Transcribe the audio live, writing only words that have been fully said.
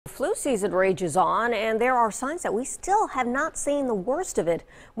flu season rages on, and there are signs that we still have not seen the worst of it.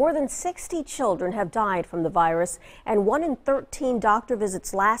 More than 60 children have died from the virus, and 1 in 13 doctor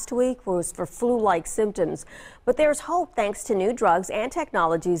visits last week was for flu-like symptoms. But there's hope thanks to new drugs and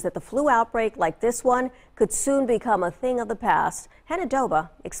technologies that the flu outbreak like this one could soon become a thing of the past. Hannah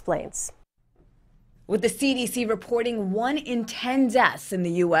Doba explains. With the CDC reporting 1 in 10 deaths in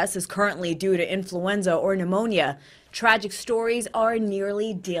the U.S. is currently due to influenza or pneumonia, tragic stories are a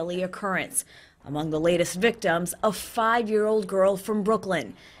nearly daily occurrence. Among the latest victims, a 5-year-old girl from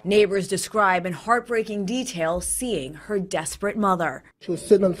Brooklyn. Neighbors describe in heartbreaking detail seeing her desperate mother. She was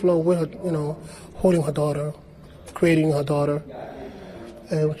sitting on the floor with her, holding her daughter, creating her daughter.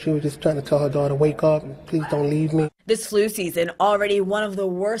 And she was just trying to tell her daughter, wake up, please don't leave me. This flu season, already one of the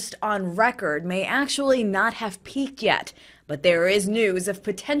worst on record, may actually not have peaked yet. But there is news of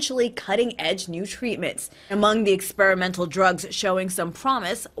potentially cutting-edge new treatments. Among the experimental drugs showing some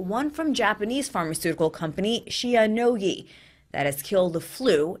promise, one from Japanese pharmaceutical company Shionogi that has killed the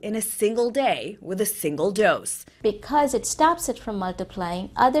flu in a single day with a single dose. Because it stops it from multiplying,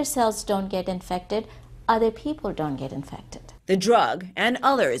 other cells don't get infected, other people don't get infected. The drug and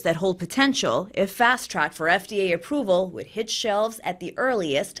others that hold potential, if fast-tracked for FDA approval, would hit shelves at the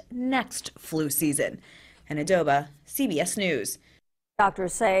earliest next flu season. Hannah Doba, CBS News.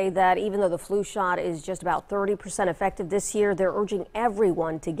 Doctors say that even though the flu shot is just about 30% effective this year, they're urging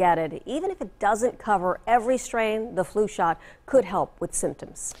everyone to get it. Even if it doesn't cover every strain, the flu shot could help with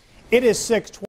symptoms. It is 6:20.